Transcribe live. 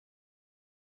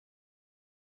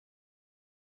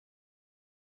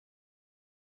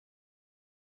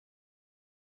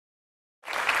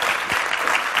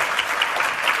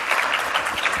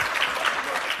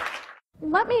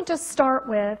let me just start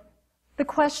with the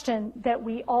question that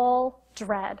we all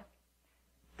dread.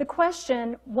 The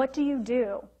question, what do you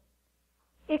do?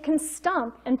 It can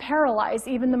stump and paralyze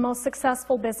even the most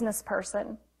successful business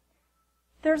person.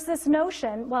 There's this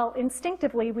notion, well,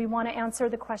 instinctively we want to answer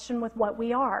the question with what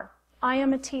we are. I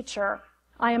am a teacher.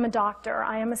 I am a doctor.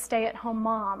 I am a stay-at-home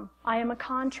mom. I am a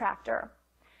contractor.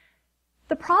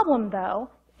 The problem, though,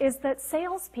 is that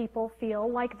salespeople feel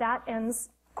like that ends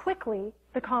quickly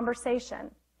the conversation.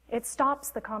 It stops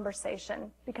the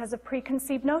conversation because of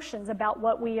preconceived notions about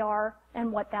what we are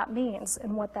and what that means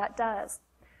and what that does.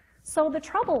 So the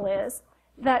trouble is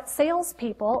that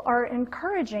salespeople are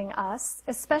encouraging us,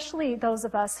 especially those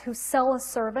of us who sell a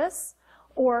service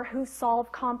or who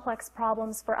solve complex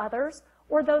problems for others,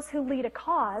 or those who lead a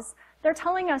cause, they're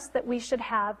telling us that we should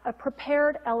have a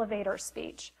prepared elevator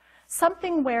speech.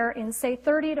 Something where in, say,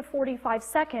 30 to 45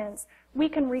 seconds, we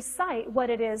can recite what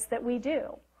it is that we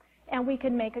do. And we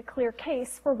can make a clear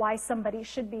case for why somebody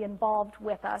should be involved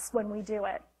with us when we do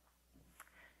it.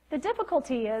 The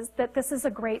difficulty is that this is a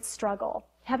great struggle.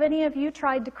 Have any of you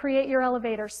tried to create your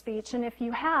elevator speech? And if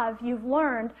you have, you've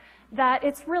learned that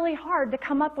it's really hard to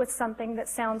come up with something that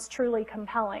sounds truly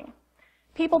compelling.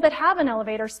 People that have an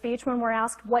elevator speech, when we're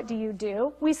asked, what do you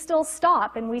do? We still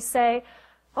stop and we say,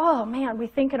 oh man, we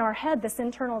think in our head this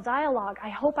internal dialogue. I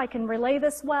hope I can relay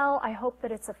this well. I hope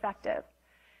that it's effective.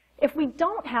 If we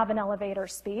don't have an elevator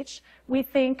speech, we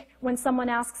think when someone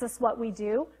asks us what we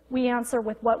do, we answer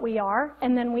with what we are,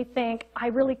 and then we think, I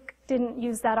really didn't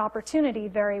use that opportunity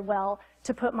very well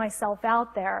to put myself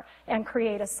out there and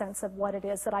create a sense of what it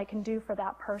is that I can do for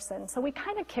that person. So we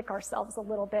kind of kick ourselves a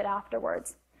little bit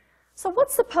afterwards. So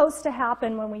what's supposed to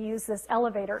happen when we use this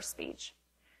elevator speech?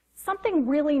 Something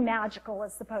really magical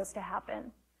is supposed to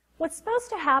happen. What's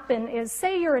supposed to happen is,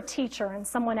 say you're a teacher and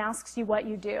someone asks you what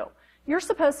you do. You're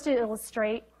supposed to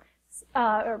illustrate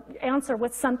or answer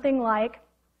with something like,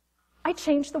 I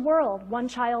change the world one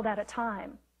child at a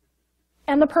time.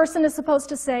 And the person is supposed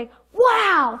to say,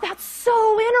 wow, that's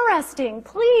so interesting.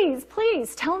 Please,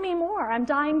 please, tell me more. I'm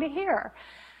dying to hear.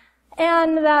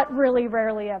 And that really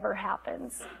rarely ever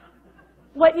happens.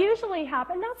 What usually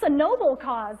happens, that's a noble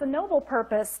cause, a noble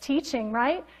purpose, teaching,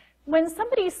 right? When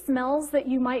somebody smells that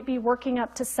you might be working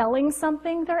up to selling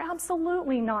something, they're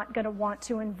absolutely not going to want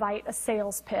to invite a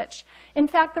sales pitch. In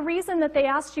fact, the reason that they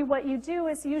asked you what you do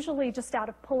is usually just out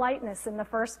of politeness in the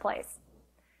first place.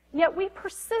 Yet we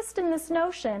persist in this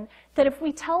notion that if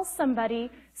we tell somebody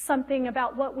something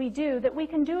about what we do, that we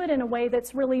can do it in a way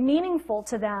that's really meaningful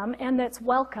to them and that's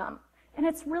welcome. And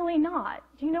it's really not.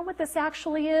 Do you know what this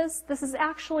actually is? This is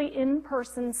actually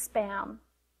in-person spam.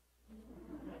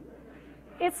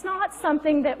 It's not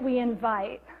something that we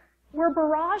invite. We're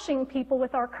barraging people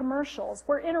with our commercials.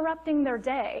 We're interrupting their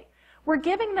day. We're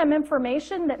giving them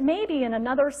information that maybe in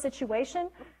another situation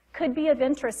could be of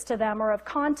interest to them or of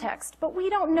context, but we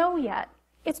don't know yet.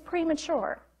 It's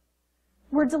premature.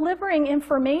 We're delivering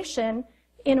information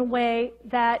in a way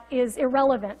that is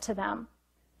irrelevant to them.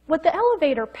 What the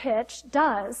elevator pitch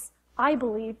does, I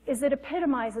believe, is it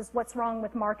epitomizes what's wrong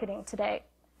with marketing today,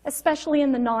 especially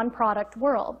in the non-product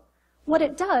world. What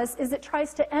it does is it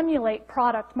tries to emulate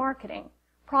product marketing.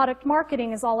 Product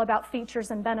marketing is all about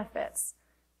features and benefits.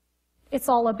 It's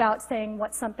all about saying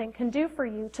what something can do for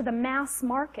you to the mass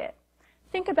market.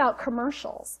 Think about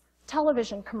commercials,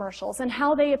 television commercials, and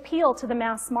how they appeal to the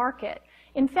mass market.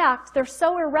 In fact, they're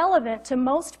so irrelevant to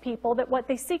most people that what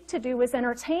they seek to do is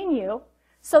entertain you,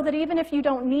 so that even if you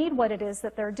don't need what it is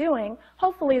that they're doing,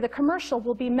 hopefully the commercial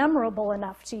will be memorable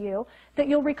enough to you that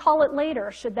you'll recall it later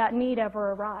should that need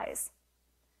ever arise.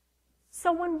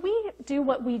 So when we do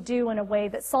what we do in a way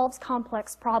that solves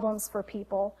complex problems for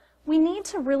people, we need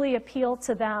to really appeal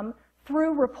to them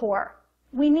through rapport.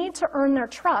 We need to earn their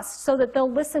trust so that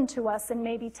they'll listen to us and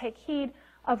maybe take heed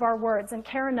of our words and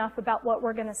care enough about what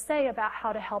we're going to say about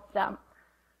how to help them.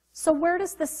 So where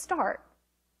does this start?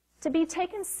 To be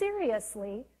taken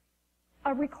seriously,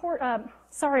 a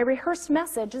rehearsed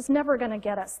message is never going to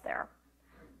get us there.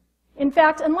 In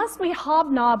fact, unless we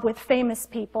hobnob with famous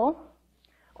people,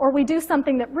 or we do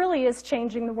something that really is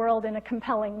changing the world in a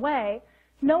compelling way,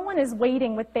 no one is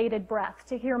waiting with bated breath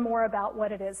to hear more about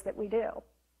what it is that we do.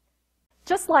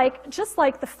 Just like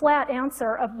the flat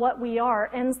answer of what we are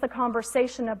ends the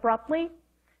conversation abruptly,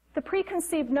 the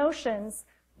preconceived notions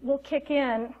will kick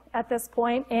in at this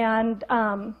point, and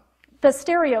the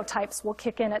stereotypes will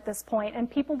kick in at this point, and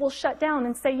people will shut down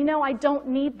and say, you know, I don't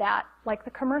need that, like the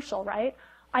commercial, right?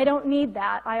 I don't need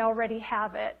that. I already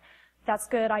have it. That's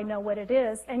good. I know what it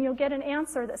is. And you'll get an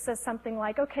answer that says something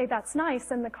like, okay, that's nice,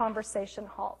 and the conversation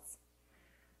halts.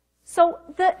 So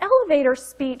the elevator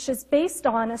speech is based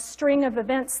on a string of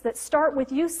events that start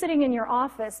with you sitting in your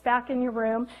office, back in your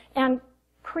room, and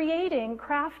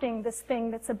crafting this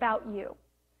thing that's about you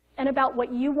and about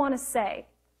what you want to say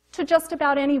to just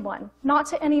about anyone, not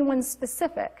to anyone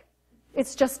specific.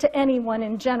 It's just to anyone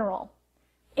in general.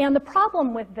 And the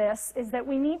problem with this is that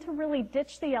we need to really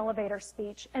ditch the elevator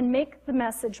speech and make the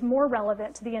message more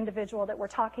relevant to the individual that we're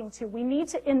talking to. We need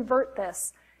to invert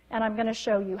this, and I'm going to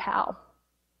show you how.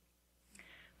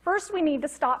 First, we need to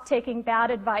stop taking bad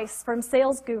advice from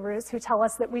sales gurus who tell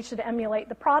us that we should emulate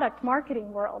the product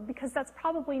marketing world, because that's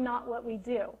probably not what we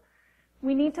do.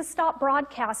 We need to stop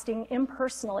broadcasting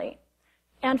impersonally,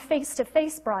 and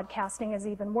face-to-face broadcasting is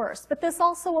even worse. But this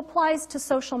also applies to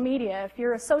social media. If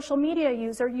you're a social media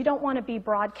user, you don't want to be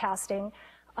broadcasting,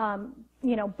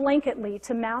 blanketly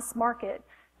to mass market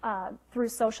through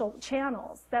social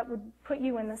channels. That would put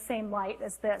you in the same light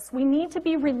as this. We need to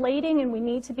be relating and we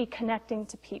need to be connecting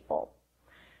to people.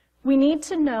 We need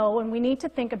to know and we need to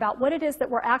think about what it is that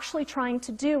we're actually trying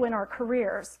to do in our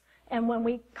careers. And when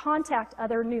we contact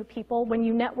other new people, when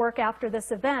you network after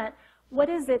this event, what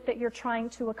is it that you're trying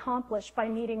to accomplish by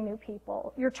meeting new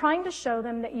people? You're trying to show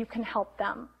them that you can help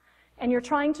them. And you're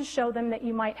trying to show them that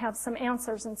you might have some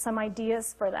answers and some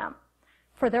ideas for them,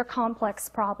 for their complex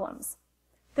problems.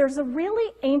 There's a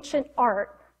really ancient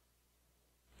art,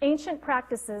 ancient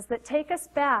practices that take us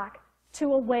back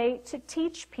to a way to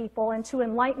teach people and to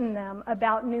enlighten them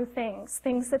about new things,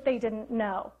 things that they didn't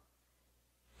know.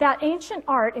 That ancient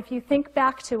art, if you think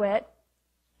back to it,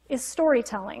 is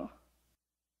storytelling.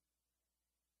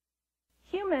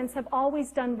 Humans have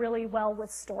always done really well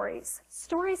with stories.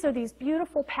 Stories are these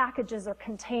beautiful packages or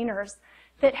containers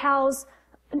that house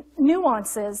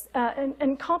nuances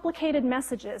and complicated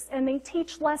messages, and they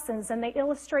teach lessons and they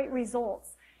illustrate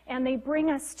results and they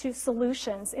bring us to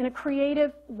solutions in a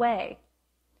creative way.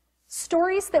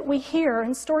 Stories that we hear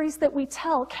and stories that we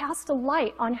tell cast a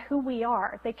light on who we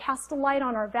are. They cast a light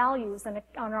on our values and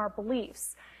on our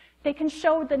beliefs. They can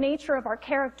show the nature of our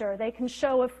character. They can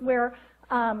show if we're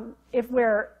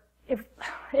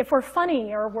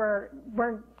funny or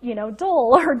we're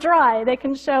dull or dry. They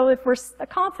can show if we're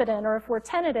confident or if we're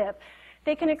tentative.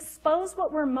 They can expose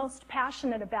what we're most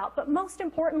passionate about, but most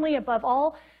importantly, above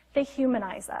all, they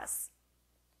humanize us.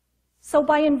 So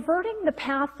by inverting the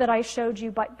path that I showed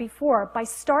you before, by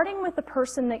starting with the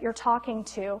person that you're talking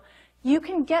to, you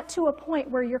can get to a point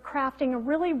where you're crafting a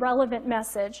really relevant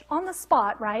message on the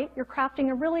spot, right? You're crafting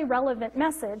a really relevant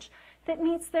message that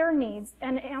meets their needs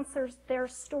and answers their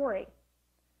story.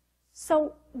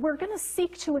 So we're going to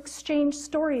seek to exchange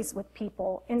stories with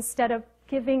people instead of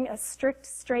giving a strict,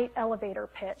 straight elevator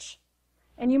pitch.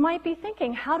 And you might be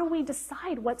thinking, how do we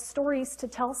decide what stories to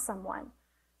tell someone?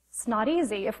 It's not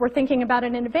easy. If we're thinking about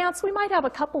it in advance, we might have a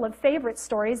couple of favorite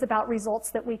stories about results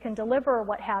that we can deliver or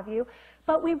what have you,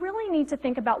 but we really need to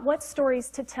think about what stories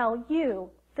to tell you,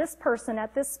 this person,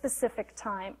 at this specific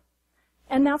time.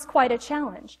 And that's quite a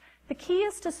challenge. The key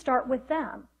is to start with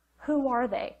them. Who are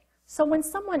they? So when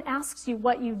someone asks you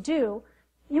what you do,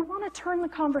 you want to turn the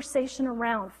conversation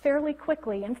around fairly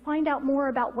quickly and find out more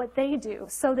about what they do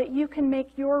so that you can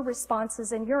make your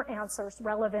responses and your answers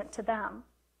relevant to them.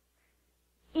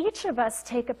 Each of us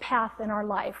take a path in our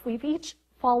life. We've each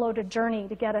followed a journey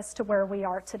to get us to where we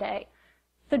are today.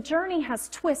 The journey has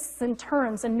twists and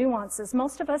turns and nuances.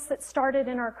 Most of us that started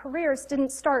in our careers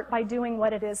didn't start by doing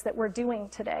what it is that we're doing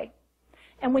today.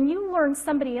 And when you learn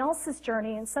somebody else's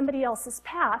journey and somebody else's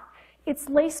path, it's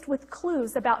laced with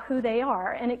clues about who they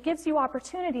are, and it gives you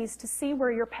opportunities to see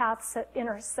where your paths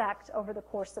intersect over the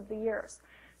course of the years,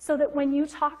 so that when you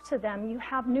talk to them, you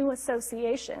have new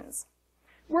associations.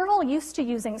 We're all used to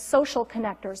using social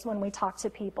connectors when we talk to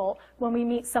people, when we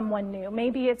meet someone new.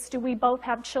 Maybe it's, do we both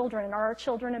have children? Are our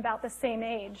children about the same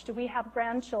age? Do we have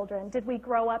grandchildren? Did we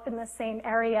grow up in the same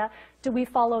area? Do we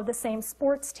follow the same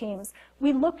sports teams?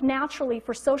 We look naturally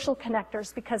for social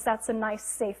connectors because that's a nice,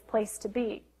 safe place to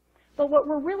be. But what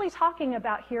we're really talking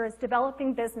about here is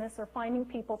developing business or finding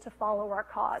people to follow our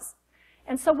cause.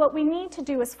 And so what we need to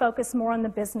do is focus more on the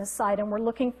business side, and we're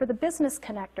looking for the business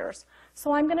connectors.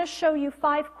 So I'm going to show you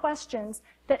 5 questions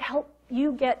that help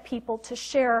you get people to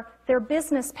share their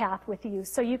business path with you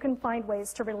so you can find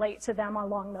ways to relate to them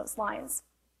along those lines.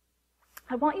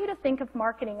 I want you to think of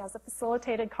marketing as a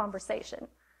facilitated conversation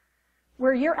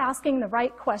where you're asking the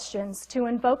right questions to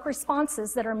invoke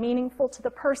responses that are meaningful to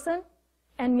the person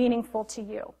and meaningful to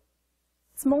you.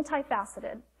 It's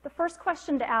multifaceted. The first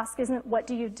question to ask isn't, what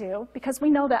do you do? Because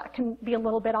we know that can be a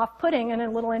little bit off-putting and a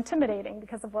little intimidating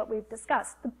because of what we've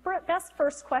discussed. The best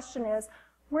first question is,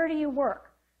 where do you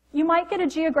work? You might get a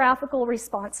geographical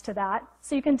response to that,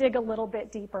 so you can dig a little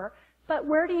bit deeper. But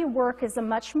where do you work is a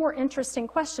much more interesting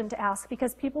question to ask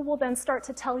because people will then start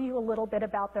to tell you a little bit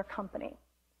about their company.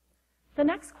 The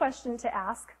next question to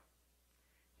ask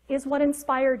is what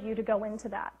inspired you to go into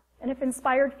that? And if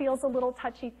inspired feels a little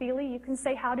touchy-feely, you can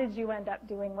say, how did you end up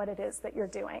doing what it is that you're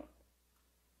doing?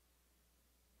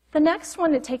 The next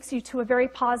one, it takes you to a very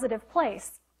positive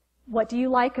place. What do you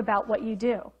like about what you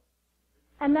do?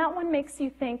 And that one makes you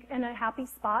think in a happy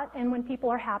spot, and when people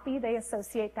are happy, they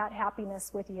associate that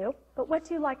happiness with you. But what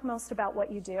do you like most about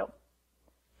what you do?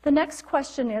 The next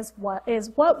question is what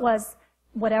was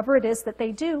whatever it is that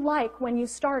they do like when you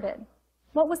started?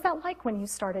 What was that like when you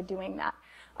started doing that?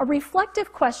 A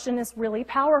reflective question is really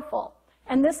powerful.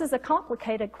 And this is a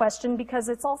complicated question because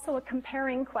it's also a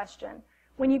comparing question.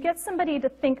 When you get somebody to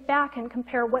think back and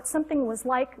compare what something was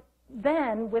like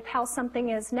then with how something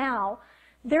is now,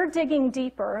 they're digging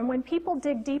deeper. And when people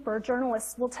dig deeper,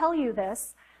 journalists will tell you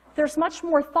this, there's much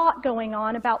more thought going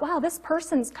on about, wow, this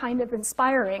person's kind of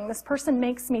inspiring. This person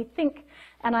makes me think,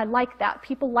 and I like that.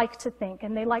 People like to think,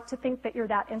 and they like to think that you're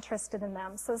that interested in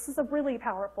them. So this is a really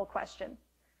powerful question.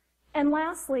 And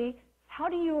lastly, how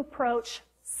do you approach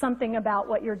something about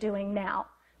what you're doing now?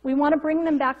 We want to bring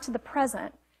them back to the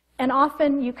present. And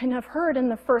often you can have heard in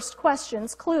the first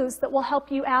questions clues that will help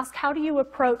you ask, how do you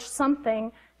approach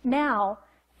something now?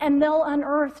 And they'll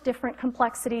unearth different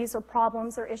complexities or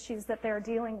problems or issues that they're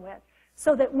dealing with.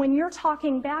 So that when you're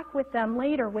talking back with them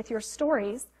later with your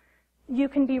stories, you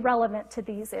can be relevant to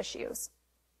these issues.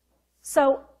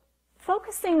 So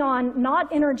focusing on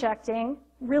not interjecting,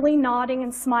 really nodding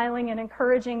and smiling and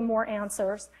encouraging more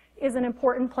answers is an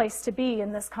important place to be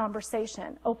in this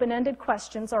conversation. Open-ended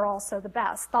questions are also the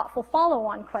best. Thoughtful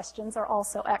follow-on questions are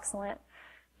also excellent.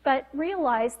 But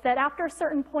realize that after a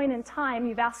certain point in time,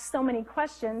 you've asked so many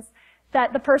questions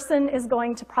that the person is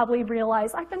going to probably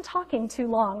realize, I've been talking too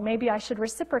long, maybe I should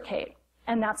reciprocate.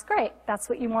 And that's great. That's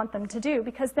what you want them to do,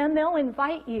 because then they'll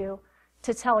invite you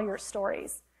to tell your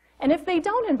stories. And if they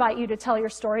don't invite you to tell your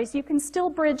stories, you can still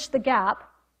bridge the gap,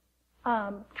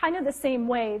 kind of the same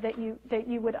way that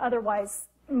you would otherwise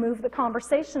move the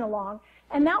conversation along.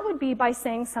 And that would be by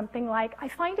saying something like, I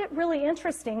find it really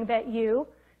interesting that you,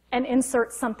 and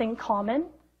insert something common,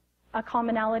 a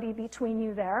commonality between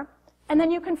you there. And then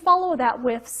you can follow that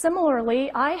with, similarly,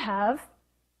 I have.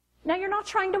 Now you're not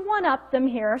trying to one-up them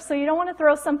here, so you don't want to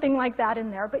throw something like that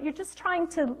in there, but you're just trying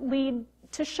to lead,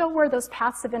 to show where those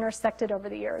paths have intersected over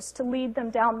the years, to lead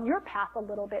them down your path a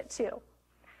little bit too.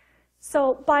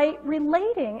 So by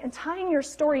relating and tying your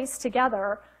stories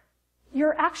together,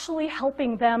 you're actually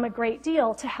helping them a great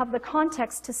deal to have the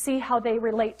context to see how they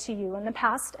relate to you in the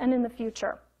past and in the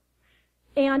future.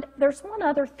 And there's one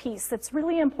other piece that's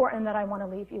really important that I want to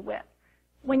leave you with.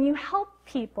 When you help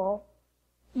people,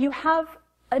 you have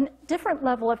a different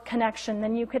level of connection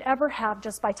than you could ever have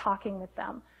just by talking with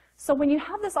them. So when you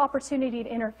have this opportunity to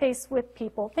interface with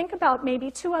people, think about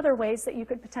maybe two other ways that you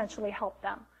could potentially help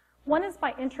them. One is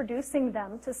by introducing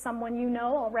them to someone you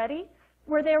know already,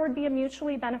 where there would be a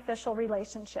mutually beneficial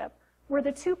relationship, where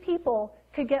the two people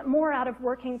could get more out of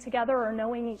working together or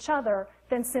knowing each other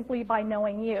than simply by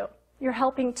knowing you. You're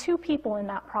helping two people in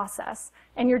that process,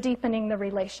 and you're deepening the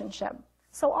relationship.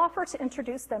 So offer to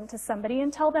introduce them to somebody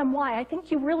and tell them why. I think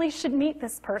you really should meet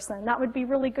this person. That would be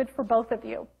really good for both of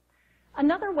you.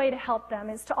 Another way to help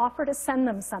them is to offer to send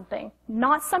them something,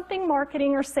 not something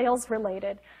marketing or sales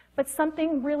related, but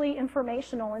something really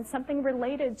informational and something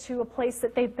related to a place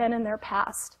that they've been in their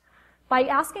past. By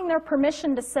asking their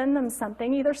permission to send them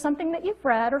something, either something that you've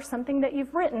read or something that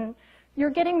you've written, you're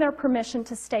getting their permission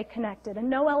to stay connected, and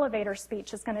no elevator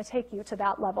speech is going to take you to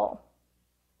that level.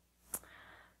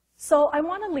 So I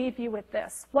want to leave you with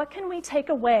this. What can we take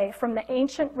away from the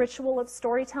ancient ritual of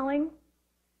storytelling?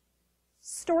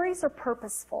 Stories are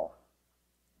purposeful.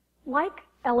 Like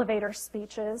elevator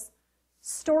speeches,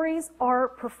 stories are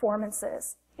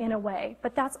performances in a way,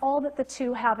 but that's all that the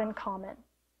two have in common.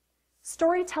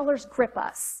 Storytellers grip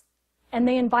us, and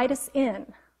they invite us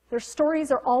in. Their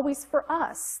stories are always for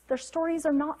us. Their stories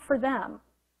are not for them.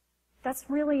 That's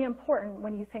really important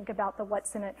when you think about the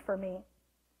what's in it for me.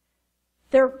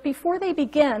 Before they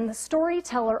begin, the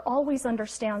storyteller always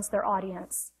understands their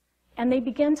audience, and they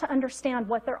begin to understand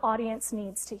what their audience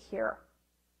needs to hear.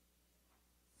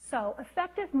 So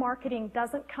effective marketing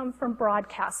doesn't come from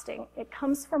broadcasting. It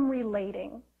comes from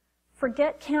relating.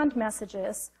 Forget canned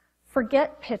messages.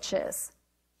 Forget pitches.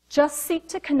 Just seek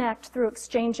to connect through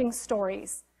exchanging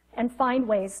stories and find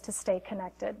ways to stay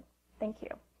connected. Thank you.